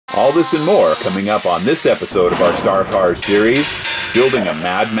All this and more coming up on this episode of our Star Cars series, building a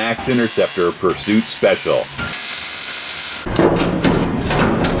Mad Max Interceptor Pursuit Special.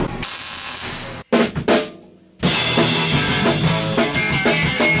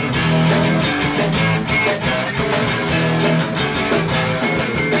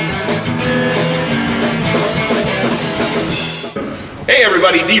 Hey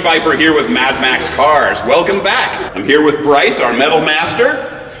everybody, D-Viper here with Mad Max Cars. Welcome back. I'm here with Bryce, our metal master.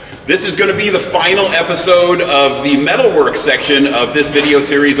 This is going to be the final episode of the metalwork section of this video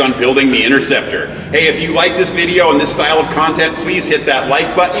series on building the Interceptor. Hey, if you like this video and this style of content, please hit that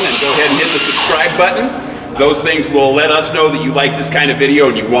like button and go ahead and hit the subscribe button. Those things will let us know that you like this kind of video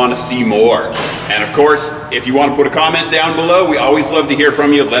and you want to see more. And of course, if you want to put a comment down below, we always love to hear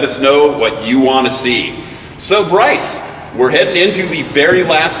from you. Let us know what you want to see. So Bryce, we're heading into the very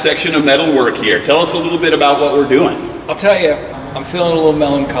last section of metalwork here. Tell us a little bit about what we're doing. I'll tell you, I'm feeling a little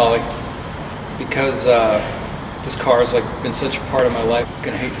melancholy because this car has been such a part of my life. I'm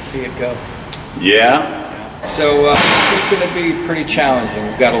gonna hate to see it go. Yeah? So this is gonna be pretty challenging.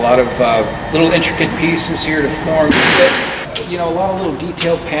 We've got a lot of little intricate pieces here to form that, you know, a lot of little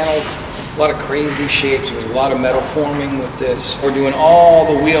detailed panels, a lot of crazy shapes. There's a lot of metal forming with this. We're doing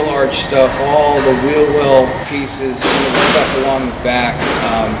all the wheel arch stuff, all the wheel well pieces, some of the stuff along the back.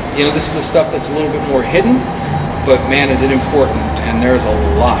 You know, this is the stuff that's a little bit more hidden, but man, is it important. And there's a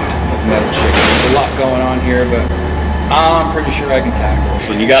lot of metal shapes. There's a lot going on here, but I'm pretty sure I can tackle it.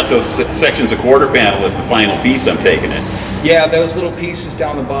 So you got those sections of quarter panel as the final piece, I'm taking it. Yeah, those little pieces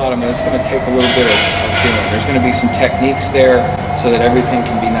down the bottom, it's going to take a little bit of doing. There's going to be some techniques there so that everything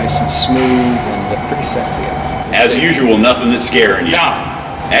can be nice and smooth and pretty sexy. As usual, nothing that's scaring you. No.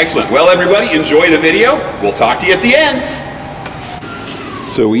 Excellent. Well, everybody, enjoy the video. We'll talk to you at the end.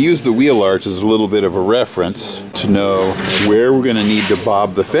 So we use the wheel arch as a little bit of a reference to know where we're going to need to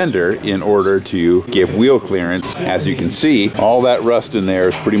bob the fender in order to give wheel clearance. As you can see, all that rust in there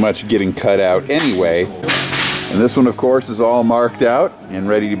is pretty much getting cut out anyway. And this one, of course, is all marked out and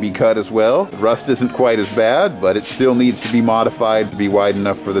ready to be cut as well. Rust isn't quite as bad, but it still needs to be modified to be wide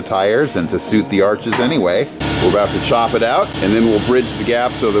enough for the tires and to suit the arches anyway. We're about to chop it out, and then we'll bridge the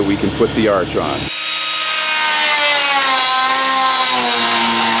gap so that we can put the arch on.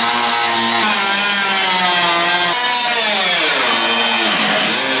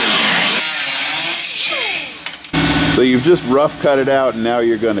 So you've just rough cut it out and now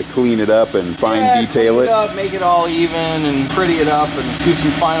you're going to clean it up and fine detail it? Up, make it all even and pretty it up and do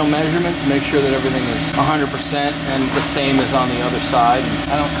some final measurements, make sure that everything is 100% and the same as on the other side.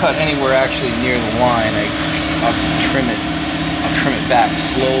 I don't cut anywhere actually near the line. I'll trim it back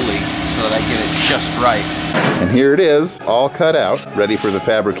slowly so that I get it just right. And here it is, all cut out, ready for the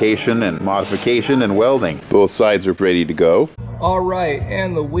fabrication and modification and welding. Both sides are ready to go. All right,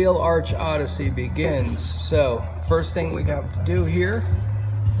 and the wheel arch odyssey begins. So first thing we have to do here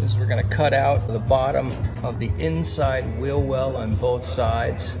is we're going to cut out the bottom of the inside wheel well on both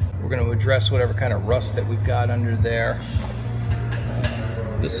sides. We're going to address whatever kind of rust that we've got under there.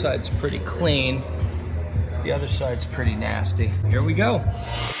 This side's pretty clean. The other side's pretty nasty. Here we go.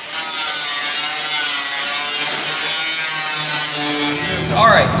 All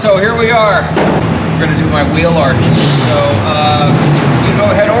right, so here we are. We're going to do my wheel arches. So you know,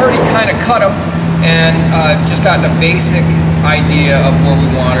 had already kind of cut them and just gotten a basic idea of where we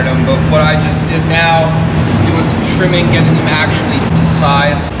wanted them, but what I just did now is doing some trimming, getting them actually to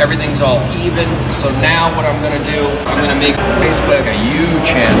size. Everything's all even, so now what I'm going to do, I'm going to make basically like a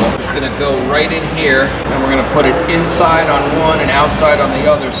U-channel. It's going to go right in here, and we're going to put it inside on one and outside on the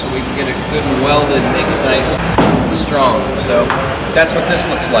other so we can get it good and welded and make it nice and strong. So that's what this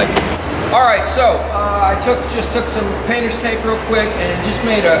looks like. All right, so I just took some painter's tape real quick and just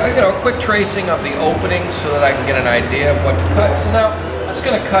made a quick tracing of the opening so that I can get an idea of what to cut. So now I'm just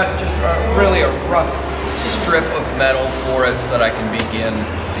going to cut just really a rough strip of metal for it so that I can begin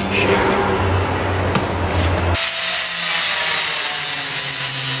the shaping.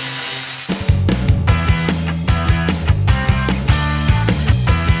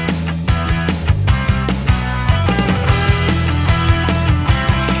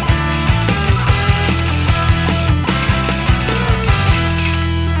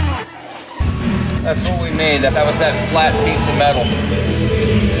 That's what we made. That was that flat piece of metal.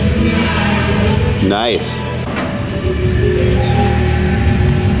 Nice.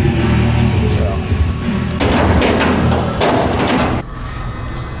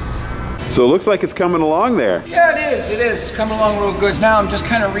 So it looks like it's coming along there. Yeah, it is. It's coming along real good. Now I'm just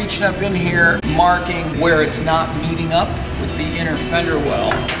kind of reaching up in here, marking where it's not meeting up with the inner fender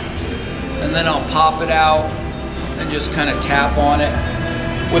well. And then I'll pop it out and just kind of tap on it.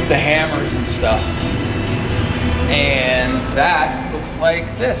 with the hammers and stuff. And that looks like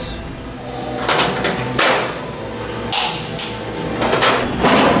this.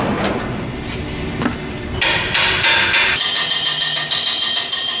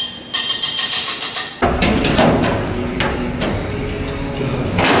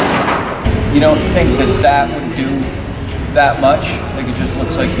 You don't think that that would do that much. Like it just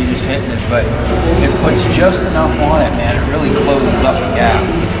looks like you're just hitting it, but it puts just enough on it, man. It really closes up the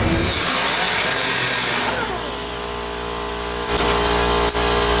gap.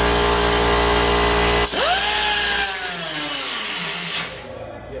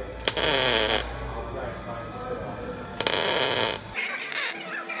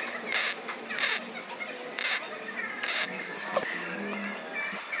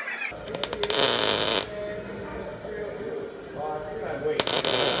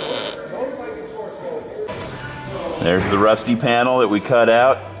 There's the rusty panel that we cut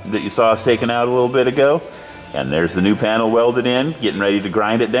out, that you saw us taking out a little bit ago. And there's the new panel welded in, getting ready to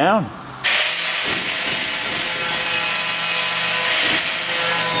grind it down.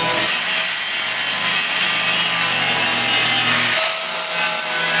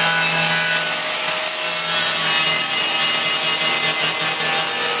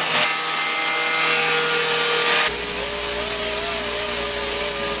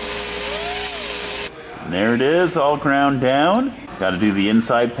 And there it is, all ground down. Got to do the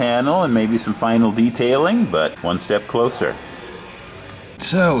inside panel and maybe some final detailing, but one step closer.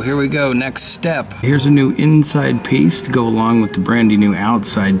 So here we go, next step. Here's a new inside piece to go along with the brandy new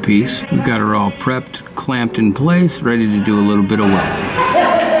outside piece. We've got her all prepped, clamped in place, ready to do a little bit of welding.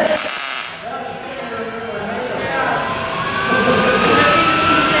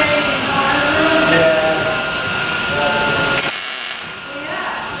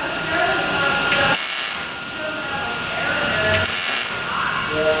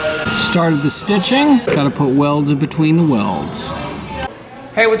 Started the stitching, gotta put welds in between the welds.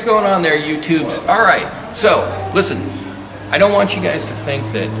 Hey, what's going on there, YouTubes? Alright, so, listen, I don't want you guys to think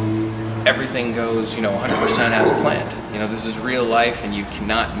that everything goes, 100% as planned. This is real life and you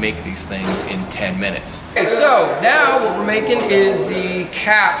cannot make these things in 10 minutes. Okay, so now what we're making is the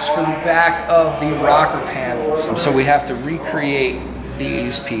caps for the back of the rocker panels. So we have to recreate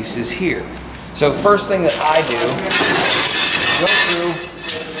these pieces here. So first thing that I do, go through,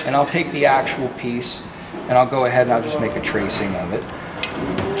 and I'll take the actual piece and I'll go ahead and I'll just make a tracing of it.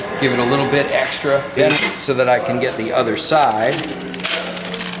 Give it a little bit extra then so that I can get the other side.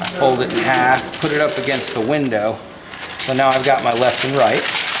 I fold it in half, put it up against the window. So now I've got my left and right.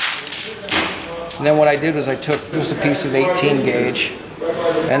 And then what I did was I took just a piece of 18 gauge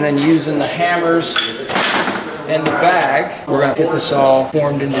and then using the hammers and the bag, we're gonna get this all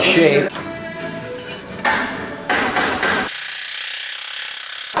formed into shape.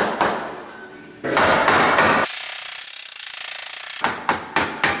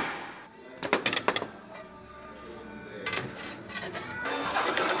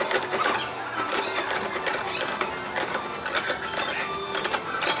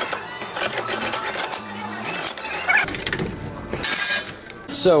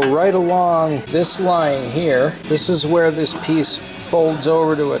 So right along this line here, this is where this piece folds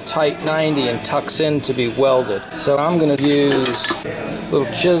over to a tight 90 and tucks in to be welded. So I'm going to use a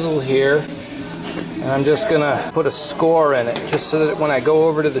little chisel here and I'm just going to put a score in it just so that when I go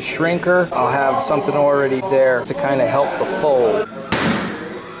over to the shrinker, I'll have something already there to kind of help the fold.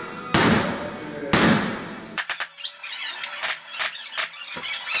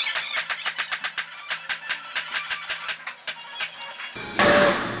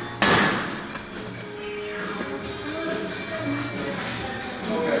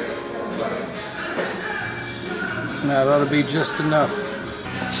 That ought to be just enough.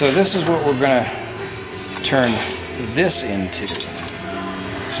 So this is what we're going to turn this into.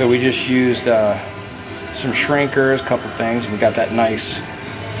 So we just used some shrinkers, a couple things. We got that nice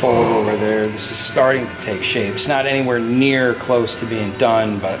fold over there. This is starting to take shape. It's not anywhere near close to being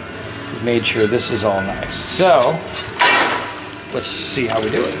done, but we've made sure this is all nice. So let's see how we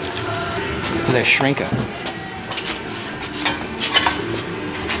do it. With a shrinker.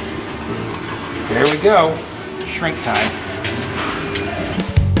 There we go. Shrink time.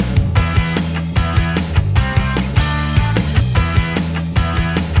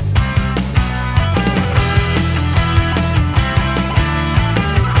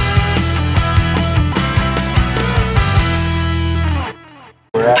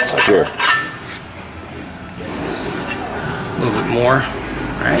 We're at so Sure. a little bit more,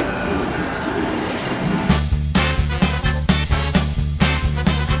 all right?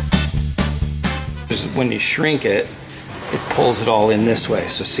 When you shrink it, it pulls it all in this way.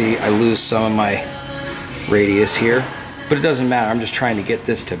 So see, I lose some of my radius here, but it doesn't matter. I'm just trying to get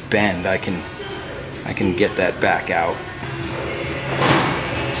this to bend. I can get that back out.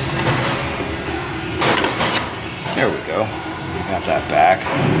 There we go. Got that back.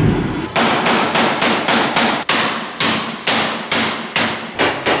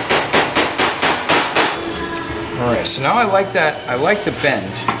 All right, so now I like that. I like the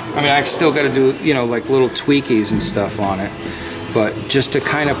bend. I mean, I still got to do, you know, like little tweakies and stuff on it, but just to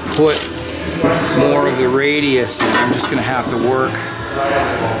kind of put more of the radius in, I'm just gonna have to work.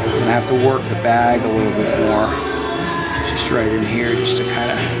 I'm gonna have to work the bag a little bit more, just right in here, just to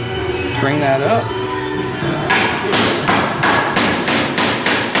kind of bring that up.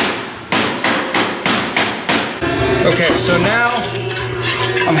 Okay, so now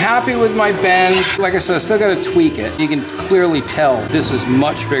I'm happy with my bend. Like I said, I still gotta tweak it. You can clearly tell this is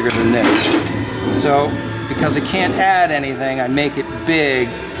much bigger than this. So, because I can't add anything, I make it big,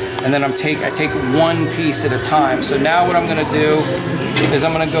 and then I take one piece at a time. So now what I'm gonna do is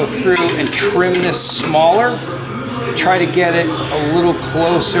I'm gonna go through and trim this smaller, try to get it a little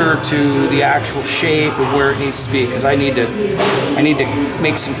closer to the actual shape of where it needs to be, because I need to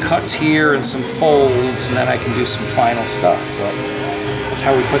make some cuts here and some folds, and then I can do some final stuff. But that's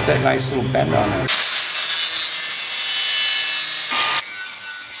how we put that nice little bend on there.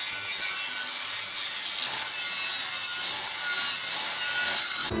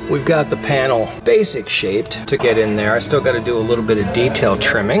 We've got the panel basic shaped to get in there. I still got to do a little bit of detail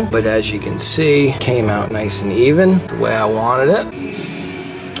trimming, but as you can see, it came out nice and even the way I wanted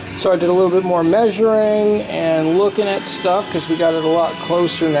it. So I did a little bit more measuring and looking at stuff because we got it a lot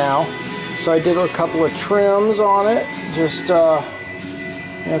closer now. So I did a couple of trims on it, just you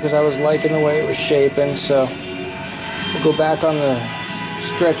know, because I was liking the way it was shaping. So we'll go back on the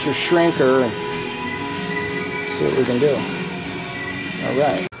stretcher shrinker and see what we can do. All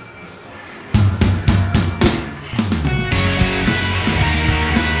right.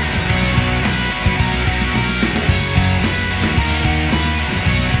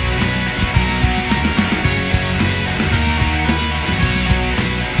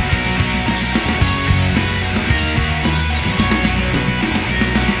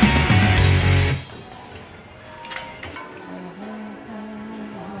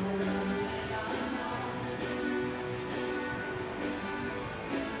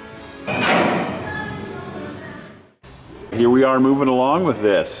 Here we are moving along with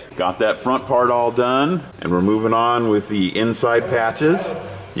this. Got that front part all done, and we're moving on with the inside patches.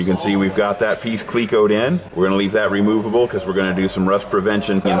 You can see we've got that piece clecoed in. We're going to leave that removable because we're going to do some rust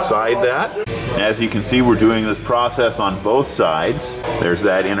prevention inside that. As you can see, we're doing this process on both sides. There's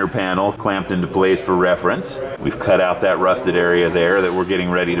that inner panel clamped into place for reference. We've cut out that rusted area there that we're getting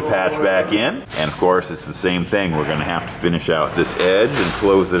ready to patch back in. And of course, it's the same thing. We're going to have to finish out this edge and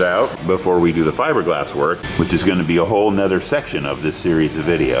close it out before we do the fiberglass work, which is going to be a whole nother section of this series of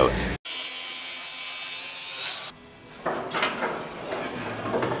videos.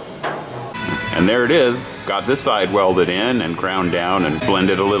 And there it is. Got this side welded in and ground down and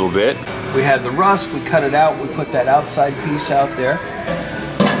blended a little bit. We had the rust, we cut it out, we put that outside piece out there.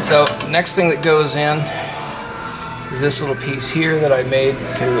 So next thing that goes in is this little piece here that I made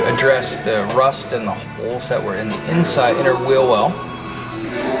to address the rust and the holes that were in the inside inner wheel well.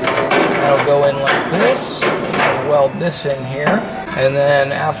 That'll go in like this. I'll weld this in here. And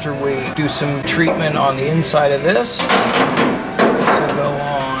then after we do some treatment on the inside of this will go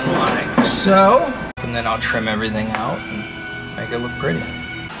on like so. And then I'll trim everything out and make it look pretty.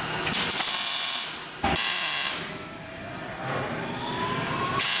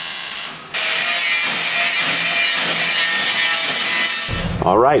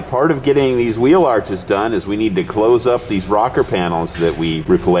 All right, part of getting these wheel arches done is we need to close up these rocker panels that we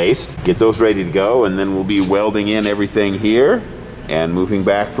replaced, get those ready to go, and then we'll be welding in everything here and moving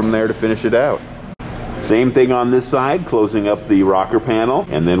back from there to finish it out. Same thing on this side, closing up the rocker panel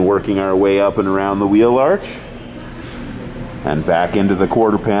and then working our way up and around the wheel arch and back into the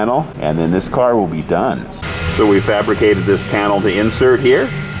quarter panel, and then this car will be done. So we fabricated this panel to insert here.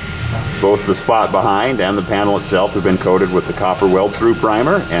 Both the spot behind and the panel itself have been coated with the copper weld-through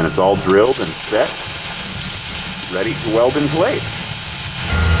primer, and it's all drilled and set, ready to weld in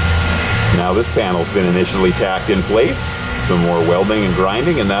place. Now this panel's been initially tacked in place, some more welding and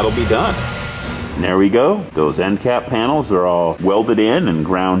grinding, and that'll be done. And there we go. Those end cap panels are all welded in and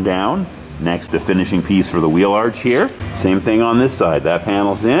ground down. Next, the finishing piece for the wheel arch here. Same thing on this side. That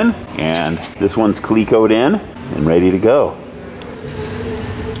panel's in, and this one's clecoed in and ready to go.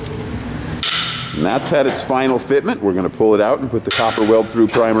 And that's had its final fitment. We're going to pull it out and put the copper weld-through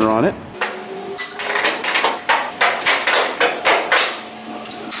primer on it.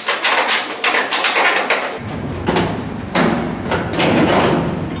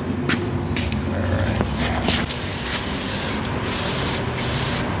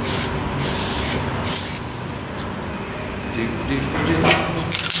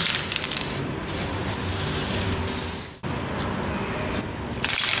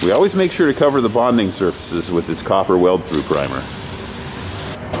 We always make sure to cover the bonding surfaces with this copper weld-through primer.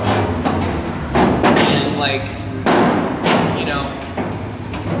 And like, you know,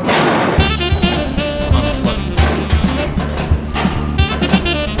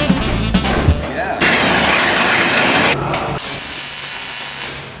 yeah.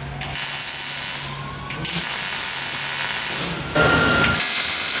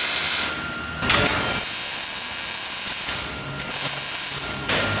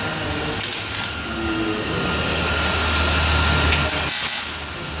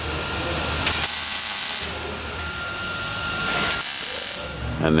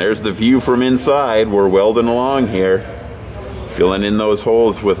 And there's the view from inside. We're welding along here, filling in those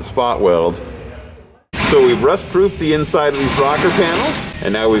holes with a spot weld. So we've rust-proofed the inside of these rocker panels,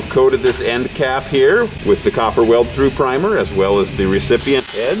 and now we've coated this end cap here with the copper weld-through primer as well as the recipient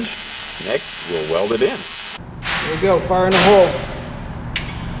edge. Next, we'll weld it in. There we go, fire in the hole.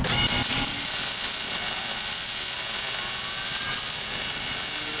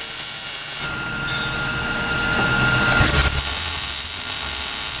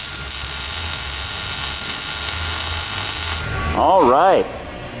 All right,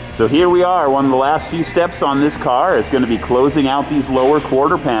 so here we are. One of the last few steps on this car is going to be closing out these lower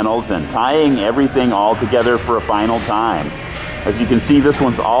quarter panels and tying everything all together for a final time. As you can see, this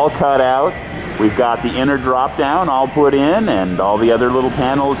one's all cut out. We've got the inner drop down all put in and all the other little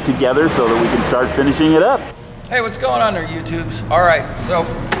panels together so that we can start finishing it up. Hey, what's going on there, YouTubes? All right, so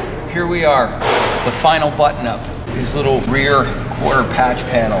here we are, the final button up. These little rear quarter patch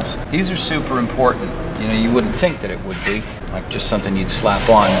panels. These are super important. You know, you wouldn't think that it would be, like just something you'd slap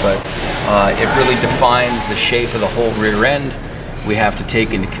on, but it really defines the shape of the whole rear end. We have to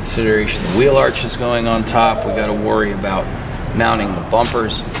take into consideration the wheel arches going on top. We got to worry about mounting the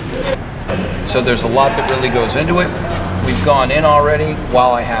bumpers. So there's a lot that really goes into it. We've gone in already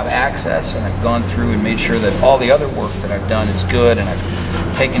while I have access, and I've gone through and made sure that all the other work that I've done is good, and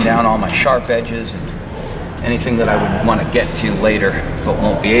I've taken down all my sharp edges and anything that I would want to get to later but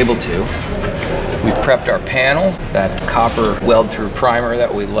won't be able to. We've prepped our panel, that copper weld-through primer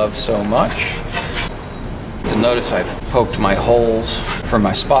that we love so much. You'll notice I've poked my holes for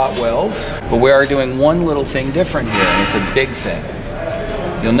my spot welds, but we are doing one little thing different here, and it's a big thing.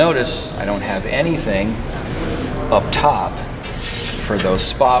 You'll notice I don't have anything up top for those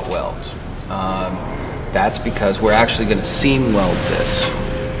spot welds. That's because we're actually going to seam weld this.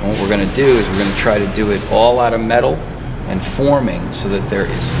 And what we're going to do is we're going to try to do it all out of metal and forming so that there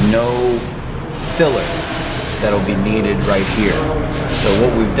is no filler that'll be needed right here. So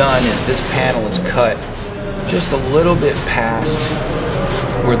what we've done is this panel is cut just a little bit past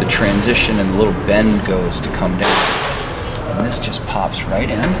where the transition and the little bend goes to come down. And this just pops right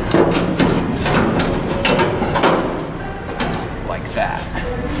in like that.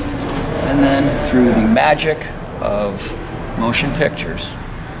 And then through the magic of motion pictures,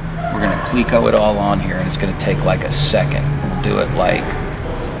 we're going to Cleco it all on here, and it's going to take like a second. We'll do it like,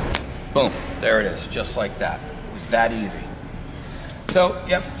 boom, there it is, just like that. It was that easy. So,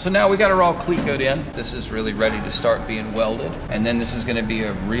 yep, so now we got it all Clecoed in. This is really ready to start being welded. And then this is going to be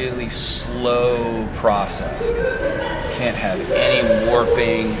a really slow process because you can't have any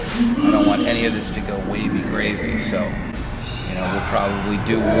warping. I don't want any of this to go wavy gravy. So, you know, we'll probably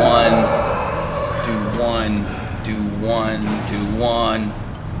do one,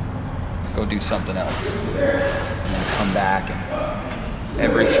 go do something else, and then come back and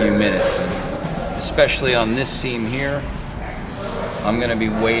every few minutes. And especially on this seam here, I'm going to be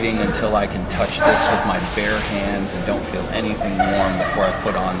waiting until I can touch this with my bare hands and don't feel anything warm before I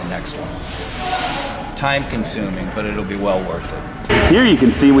put on the next one. Time consuming, but it'll be well worth it. Here you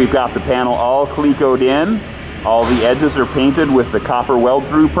can see we've got the panel all Clecoed in. All the edges are painted with the copper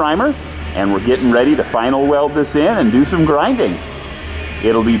weld-through primer, and we're getting ready to final weld this in and do some grinding.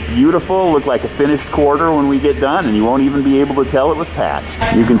 It'll be beautiful, look like a finished quarter when we get done, and you won't even be able to tell it was patched.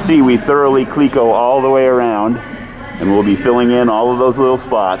 You can see we thoroughly Cleco all the way around, and we'll be filling in all of those little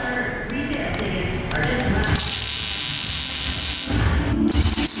spots.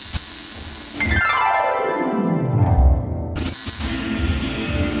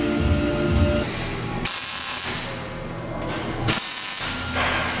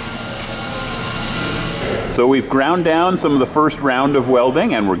 So we've ground down some of the first round of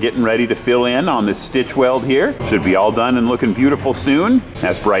welding, and we're getting ready to fill in on this stitch weld here. Should be all done and looking beautiful soon.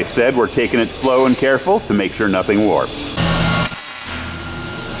 As Bryce said, we're taking it slow and careful to make sure nothing warps.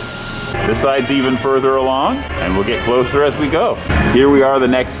 This side's even further along, and we'll get closer as we go. Here we are, the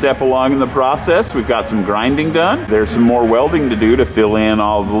next step along in the process. We've got some grinding done. There's some more welding to do to fill in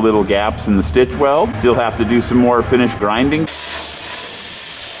all the little gaps in the stitch weld. Still have to do some more finished grinding.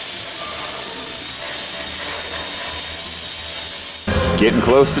 Getting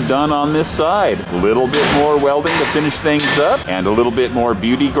close to done on this side. A little bit more welding to finish things up, and a little bit more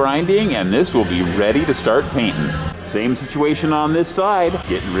beauty grinding, and this will be ready to start painting. Same situation on this side,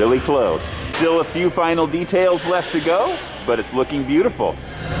 getting really close. Still a few final details left to go, but it's looking beautiful.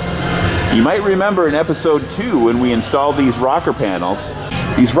 You might remember in episode 2 when we installed these rocker panels.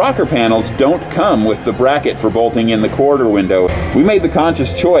 These rocker panels don't come with the bracket for bolting in the quarter window. We made the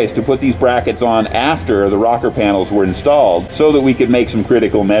conscious choice to put these brackets on after the rocker panels were installed so that we could make some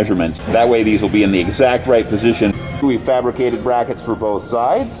critical measurements. That way these will be in the exact right position. We've fabricated brackets for both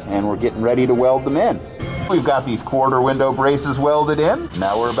sides, and we're getting ready to weld them in. We've got these quarter window braces welded in.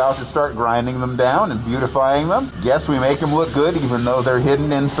 Now we're about to start grinding them down and beautifying them. Guess we make them look good even though they're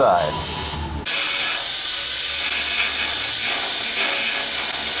hidden inside.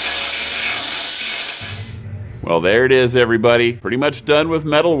 Well, there it is, everybody. Pretty much done with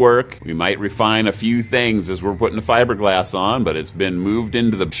metal work. We might refine a few things as we're putting the fiberglass on, but it's been moved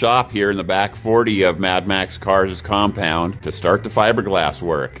into the shop here in the back 40 of Mad Max Cars' compound to start the fiberglass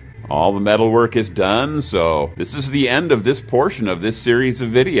work. All the metal work is done, so this is the end of this portion of this series of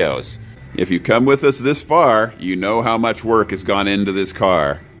videos. If you come with us this far, you know how much work has gone into this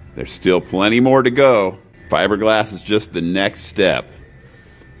car. There's still plenty more to go. Fiberglass is just the next step.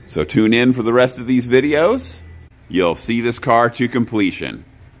 So tune in for the rest of these videos. You'll see this car to completion.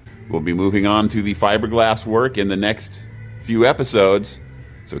 We'll be moving on to the fiberglass work in the next few episodes,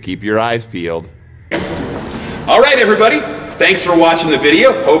 so keep your eyes peeled. All right, everybody. Thanks for watching the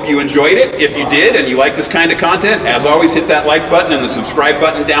video. Hope you enjoyed it. If you did and you like this kind of content, as always, hit that like button and the subscribe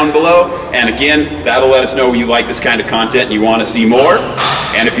button down below. And again, that'll let us know you like this kind of content and you want to see more.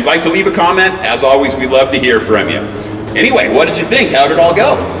 And if you'd like to leave a comment, as always, we'd love to hear from you. Anyway, what did you think? How did it all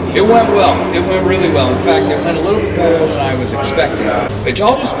go? It went well. It went really well. In fact, it went a little bit better than I was expecting. It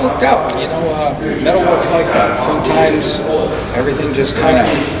all just worked out. You know, metal works like that. Sometimes everything just kind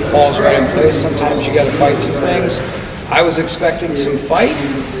of falls right in place. Sometimes you got to fight some things. I was expecting some fight,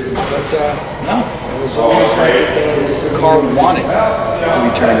 but no. It was almost like the car wanted to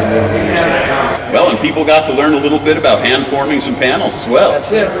be turned into a motorcycle. Well, and people got to learn a little bit about hand forming some panels as well.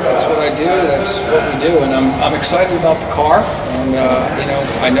 That's it. That's what I do. That's what we do. And I'm excited about the car. And, you know,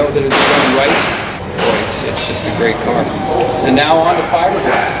 I know that it's done right. Boy, it's just a great car. And now on to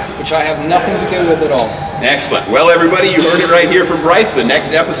fiberglass, which I have nothing to do with at all. Excellent. Well, everybody, you heard it right here from Bryce. The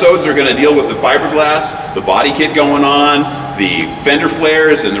next episodes are going to deal with the fiberglass, the body kit going on, the fender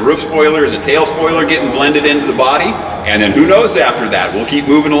flares and the roof spoiler and the tail spoiler getting blended into the body. And then who knows after that? We'll keep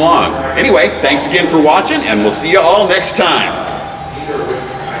moving along. Anyway, thanks again for watching, and we'll see you all next time.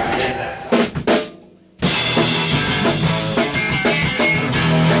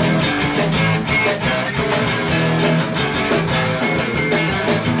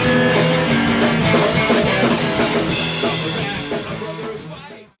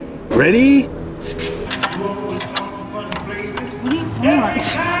 Ready? What do you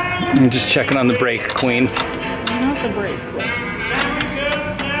want? I'm just checking on the brake queen. Not the brake queen.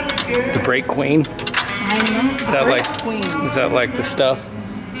 The brake queen? I know. Is that is that like the stuff?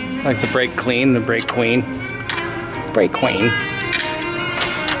 Like the brake clean, the brake queen? Brake queen.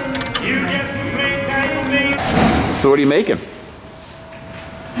 So what are you making?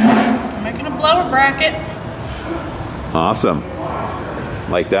 I'm making a blower bracket. Awesome.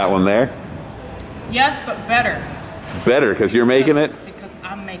 Like that one there? Yes, but better. Better, because you're making it? Because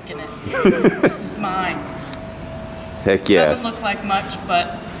I'm making it. This is mine. Heck yeah. Doesn't look like much,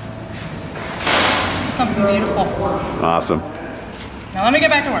 but it's something beautiful. Awesome. Now let me get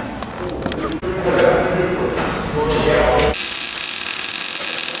back to work.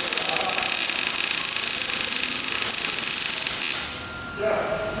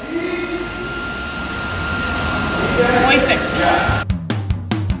 Perfect.